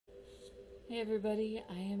Hey everybody,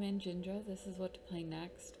 I am Anjindra. This is what to play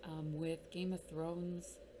next. With Game of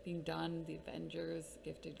Thrones being done, the Avengers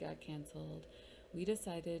Gifted got canceled. We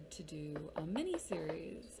decided to do a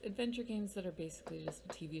mini-series, adventure games that are basically just a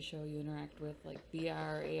TV show you interact with, like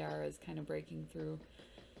VR, AR is kind of breaking through.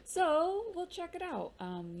 So we'll check it out.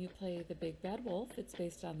 You play the Big Bad Wolf. It's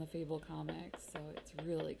based on the Fable comics, so it's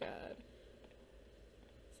really good.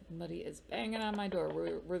 Somebody is banging on my door.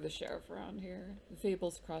 We're the sheriff around here. The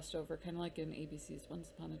Fable's crossed over, kind of like in ABC's Once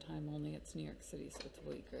Upon a Time, only it's New York City, so it's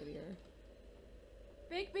way grittier.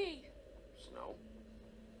 Bigby! Snow?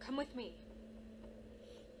 Come with me.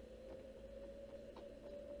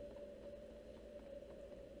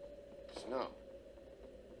 Snow?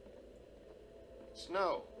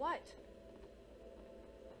 Snow! What?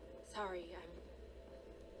 Sorry,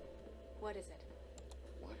 What is it?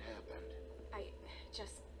 What happened? I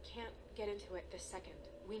just can't get into it this second.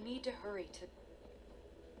 We need to hurry to...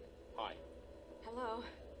 Hi. Hello.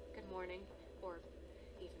 Good morning. Or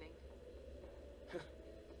evening.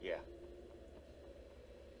 Yeah.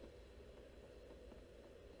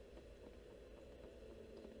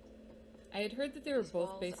 I had heard that they were These both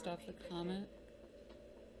walls based are off the made with comic,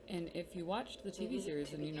 and if you watched the We TV need series,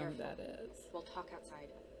 to then be you know who careful. that is. We'll talk outside.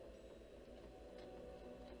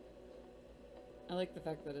 I like the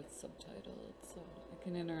fact that it's subtitled, so I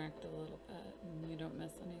can interact a little bit and you don't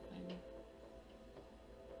miss anything.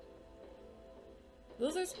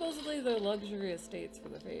 Those are supposedly their luxury estates for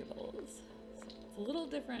the Fables. It's a little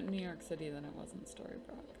different in New York City than it was in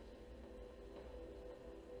Storybrooke.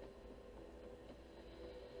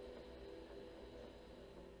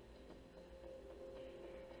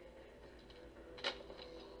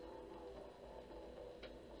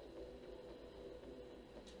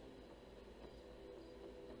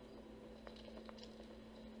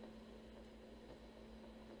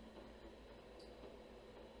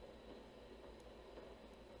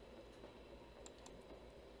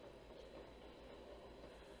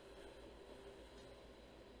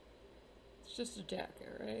 It's just a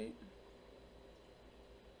jacket, right?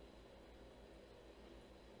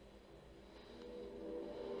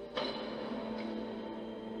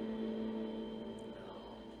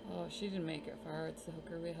 Oh, she didn't make it far. It's the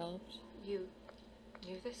hooker we helped. You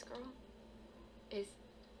knew this girl?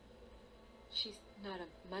 She's not a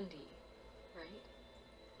Mundy, right?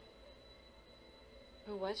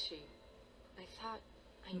 Who was she? I thought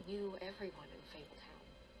I knew everyone in Fabletown.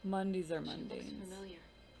 Mundies are She mundane. looks familiar.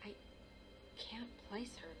 I can't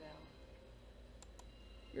place her, though.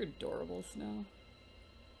 You're adorable, Snow.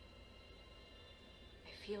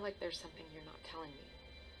 I feel like there's something you're not telling me.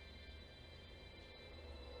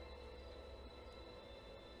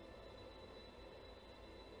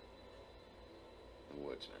 The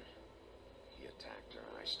woodsman. He attacked her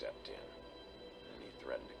and I stepped in. And he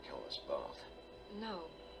threatened to kill us both. No,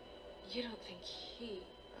 you don't think he...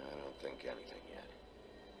 I don't think anything yet.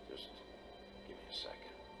 Just give me a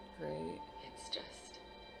second. Great. It's just...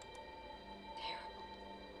 terrible.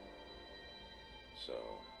 So,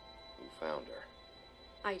 who found her?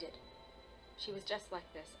 I did. She was just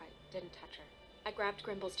like this. I didn't touch her. I grabbed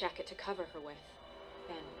Grimble's jacket to cover her with.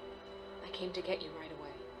 Then, I came to get you right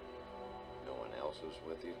away. No one else was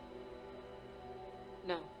with you?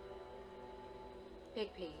 No.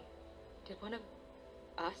 Big P, did one of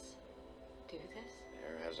us do this?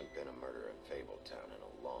 There hasn't been a murder in Fabletown in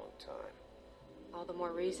a long time. All the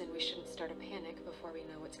more reason we shouldn't start a panic before we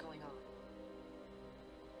know what's going on.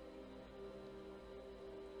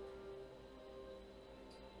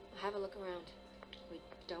 Have a look around. We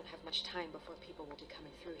don't have much time before people will be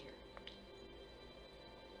coming through here.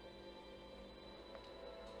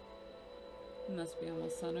 It must be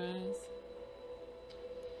almost sunrise.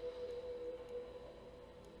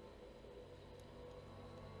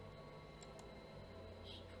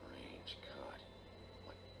 Strange cut.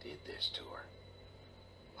 What did this to her?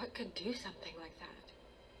 What could do something like that?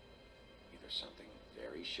 Either something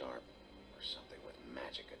very sharp or something with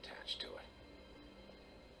magic attached to it.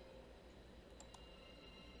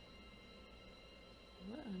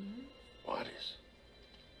 What on earth? What is?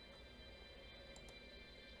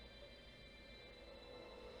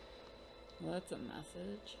 Well, that's a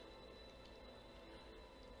message.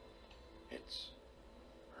 It's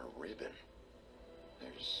her ribbon.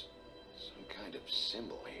 There's some kind of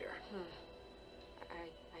symbol here.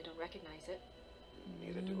 I don't recognize it.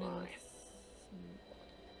 Neither do I.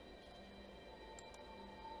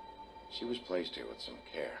 She was placed here with some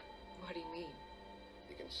care. What do you mean?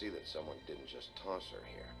 You can see that someone didn't just toss her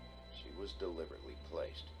here. She was deliberately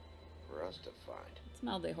placed for us to find. It's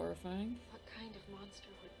mildly horrifying. What kind of monster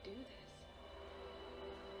would do this?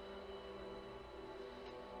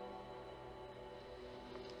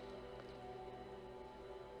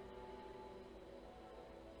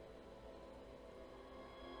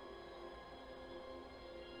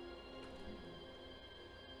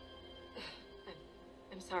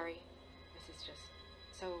 Sorry. This is just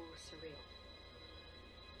so surreal.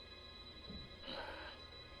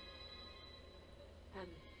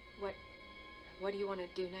 What do you want to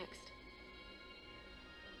do next?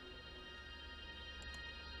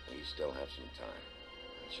 We still have some time.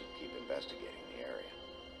 We should keep investigating the area.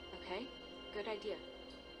 Okay, good idea.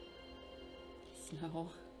 Snow.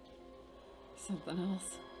 Something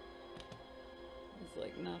else. There's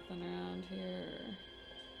like nothing around here.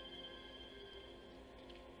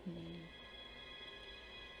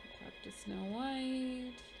 Talk to Snow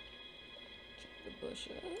White. Check the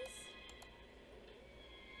bushes.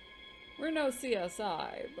 We're no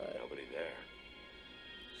CSI, but Nobody there.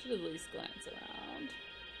 should at least glance around.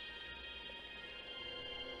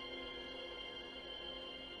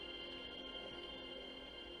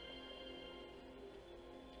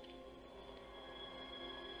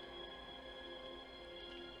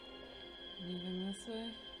 Anything this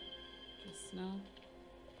way? Just snow.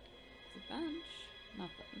 There's a bench.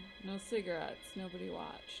 Nothing. No cigarettes. Nobody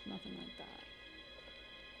watched. Nothing like that.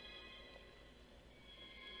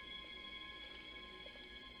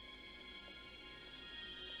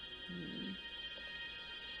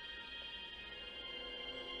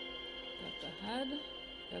 Got the head.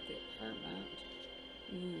 Got the apartment.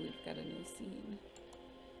 Ooh, we've got a new scene.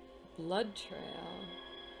 Blood trail.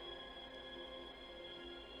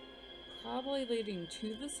 Probably leading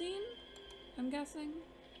to the scene, I'm guessing.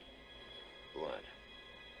 Blood.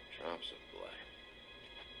 Drops of blood.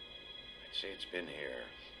 I'd say it's been here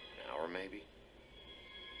an hour, maybe?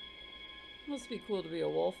 Must be cool to be a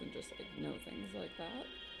wolf and just like know things like that.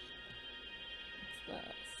 What's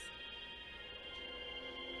this?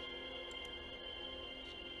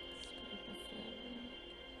 Scrap of fabric.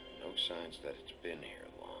 No signs that it's been here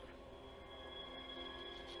long.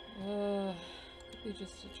 Could be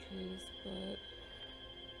just a tree's butt.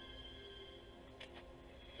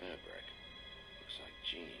 Fabric. Looks like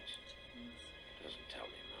jeans. Doesn't tell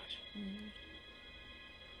me much. Weird.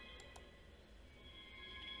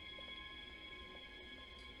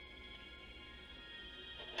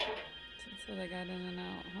 So they got in and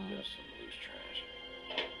out, huh? Just some loose trash.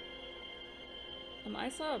 I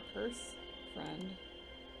saw a purse, friend.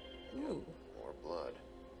 Ooh. More blood.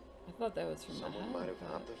 I thought that was from the Someone head. might have but-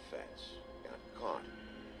 hopped the fence, got caught,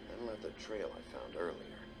 and left the trail I found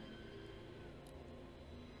earlier.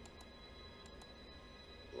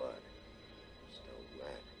 Blood. Still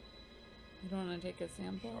wet. You don't want to take a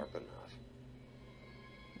sample? Sharp enough.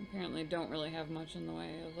 Apparently don't really have much in the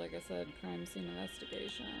way of, like I said, crime scene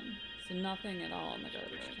investigation. So nothing at all in the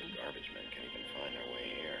garbage Surprised can. the garbage men can even find their way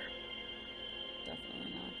here.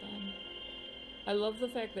 Definitely not then. I love the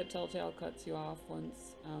fact that Telltale cuts you off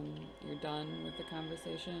once you're done with the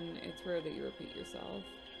conversation. It's rare that you repeat yourself.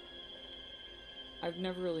 I've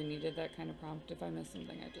never really needed that kind of prompt. If I miss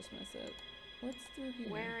something, I just miss it. What's through here?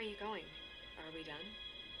 Where are you going? Are we done?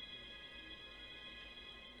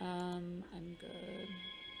 I'm good.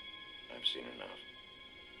 I've seen enough.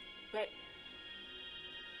 But...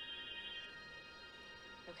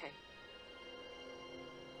 Okay.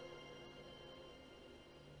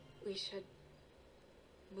 We should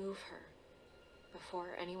move her before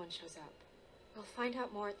anyone shows up. We'll find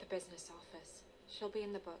out more at the business office. She'll be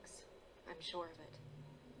in the books. I'm sure of it.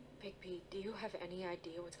 Bigby, do you have any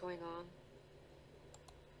idea what's going on?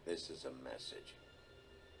 This is a message.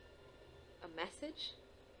 A message?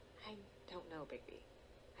 I don't know, Bigby.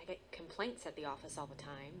 I get complaints at the office all the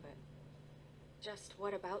time, but just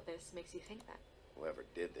what about this makes you think that? Whoever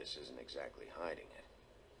did this isn't exactly hiding it.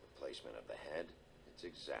 The placement of the head, it's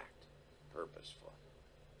exact, purposeful.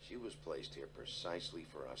 She was placed here precisely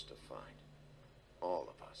for us to find. All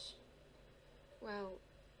of us. Well,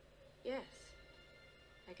 yes.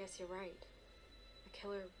 I guess you're right. The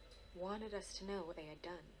killer wanted us to know what they had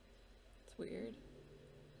done. It's weird.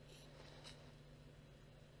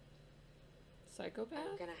 Psychopath?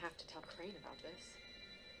 I'm gonna have to tell Crane about this.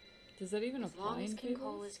 Does that even As apply long as in King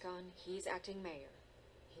Cole cables? is gone, he's acting mayor.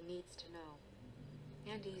 He needs to know.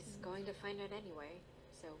 And he's going to find it anyway,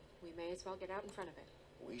 so we may as well get out in front of it.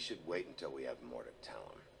 We should wait until we have more to tell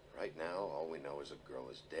him. Right now, all we know is a girl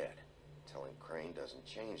is dead. Telling Crane doesn't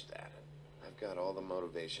change that. I've got all the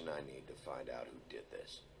motivation I need to find out who did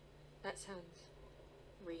this. That sounds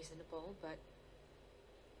reasonable, but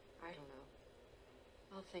I don't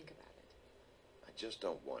know. I'll think about it. I just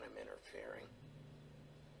don't want him interfering.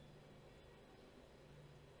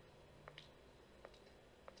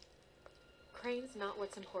 Crane's not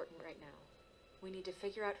what's important right now. We need to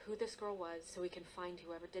figure out who this girl was so we can find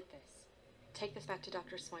whoever did this. Take this back to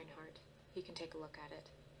Dr. Swinehart. He can take a look at it.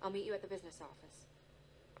 I'll meet you at the business office.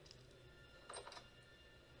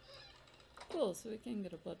 Cool, so we can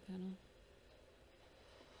get a blood panel.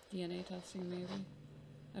 DNA testing, maybe.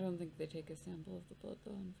 I don't think they take a sample of the blood,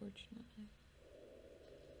 though, unfortunately.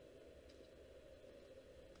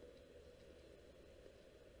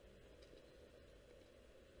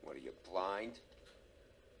 What are you, blind?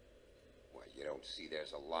 What, you don't see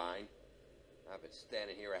there's a line? I've been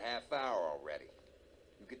standing here a half hour already.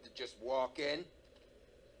 You get to just walk in?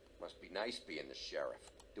 Must be nice being the sheriff.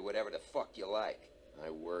 Do whatever the fuck you like. I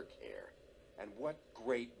work here. And what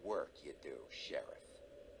great work you do, Sheriff.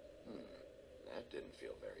 That didn't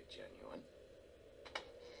feel very genuine.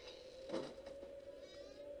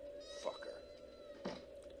 Fucker.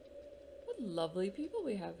 What lovely people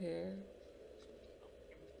we have here.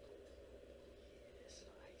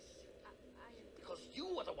 Because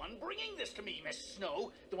you were the one bringing this to me, Miss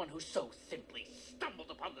Snow. The one who so simply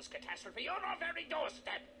stumbled upon this catastrophe on our very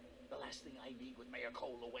doorstep. The last thing I need with Mayor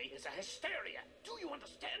Cole away is a hysteria. Do you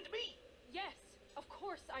understand me? Yes, of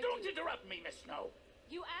course I Don't do. interrupt me, Miss Snow.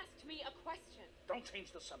 You asked me a question. Don't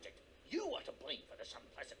change the subject. You are to blame for this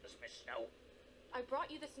unpleasantness, Miss Snow. I brought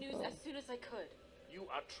you this news as soon as I could. You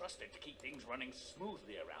are trusted to keep things running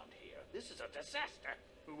smoothly around here. This is a disaster.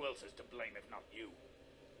 Who else is to blame if not you?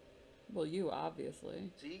 Well, you,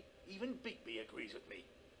 obviously. See, even Bigby agrees with me,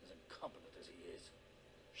 as incompetent as he is.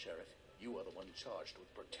 Sheriff, you are the one charged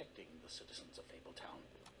with protecting the citizens of Fabletown.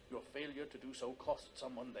 Your failure to do so cost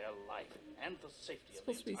someone their life and the safety of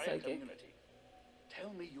the Supposed to be entire psychic. community.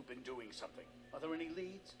 Tell me you've been doing something. Are there any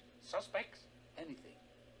leads? Suspects? Anything?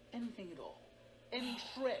 Anything at all? Any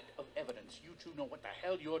shred of evidence you two know what the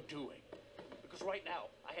hell you're doing? Because right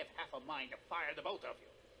now, I have half a mind to fire the both of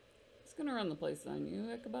you. He's gonna run the place on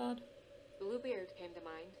you, Ichabod. Bluebeard came to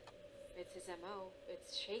mind. It's his MO.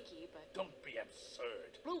 It's shaky, but... Don't be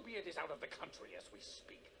absurd. Bluebeard is out of the country as we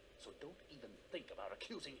speak, so don't even think about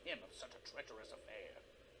accusing him of such a treacherous affair.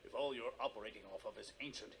 If all you're operating off of is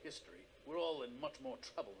ancient history, we're all in much more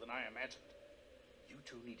trouble than I imagined. You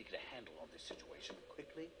two need to get a handle on this situation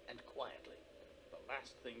quickly and quietly. The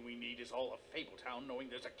last thing we need is all of Fabletown knowing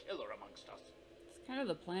there's a killer amongst us. It's kind of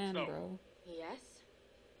the plan, Snow. bro. Yes?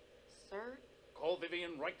 Sir? Call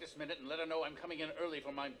Vivian right this minute and let her know I'm coming in early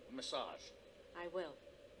for my massage. I will.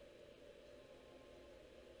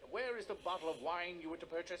 Where is the bottle of wine you were to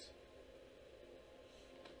purchase?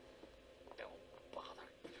 Don't bother.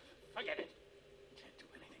 Forget it. Can't do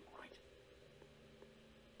anything right.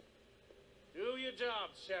 Do your job,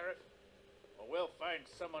 Sheriff, or we'll find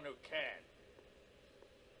someone who can.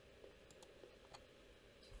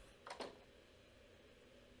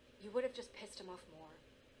 You would have just pissed him off more.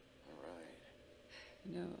 All right.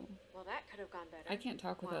 No. Well, that could have gone better. I can't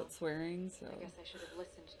talk without Well, swearing, so... I guess I should have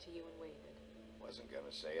listened to you and waited. Wasn't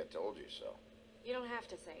gonna say I told you so. You don't have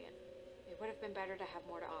to say it. It would have been better to have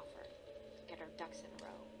more to offer. Get our ducks in a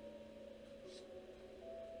row.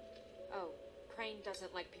 Oh, Crane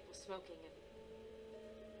doesn't like people smoking and...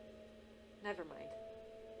 Never mind.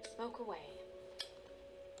 Smoke away.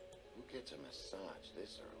 Who gets a massage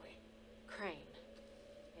this early? Crane.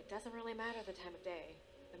 It doesn't really matter the time of day.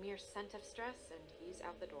 The mere scent of stress and he's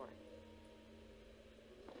out the door.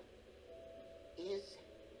 Is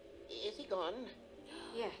he gone?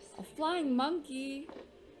 Yes. A flying monkey!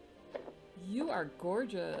 You are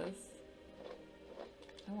gorgeous.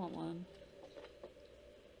 I want one.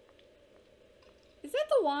 Is that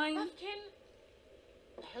the wine? Pumpkin?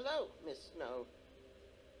 Hello, Miss Snow.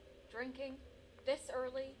 Drinking? This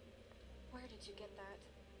early? Where did you get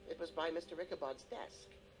that? It was by Mr. Ichabod's desk.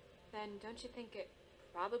 Then don't you think it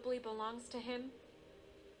probably belongs to him?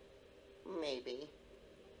 Maybe.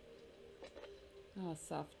 Oh,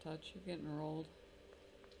 soft touch. You're getting rolled.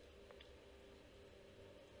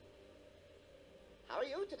 How are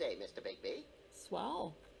you today, Mr. Bigby?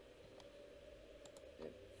 Swell.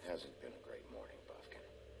 It hasn't been a great morning, Buffkin.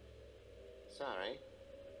 Sorry.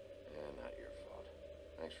 Yeah, not your fault.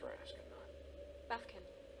 Thanks for asking, though. Buffkin,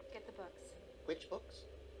 get the books. Which books?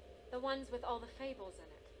 The ones with all the fables in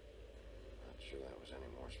it. Not sure that was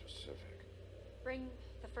any more specific. Bring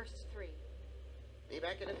the first 3. Be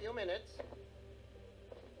back in a few minutes.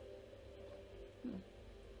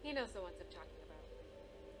 He knows the ones I'm talking about.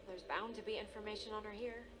 There's bound to be information on her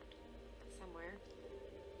here. Somewhere.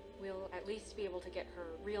 We'll at least be able to get her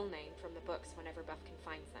real name from the books whenever Buffkin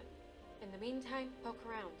finds them. In the meantime, poke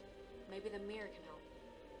around. Maybe the mirror can help.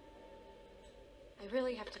 I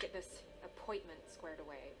really have to get this appointment squared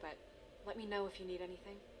away, but let me know if you need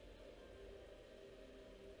anything.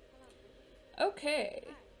 Okay.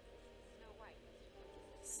 Snow White.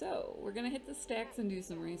 So, we're gonna hit the stacks and do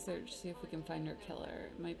some research, see if we can find our killer.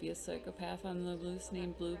 It might be a psychopath on the loose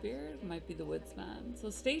named Bluebeard, it might be the woodsman. So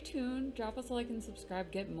stay tuned, drop us a like and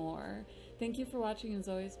subscribe, get more. Thank you for watching, as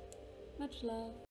always, much love.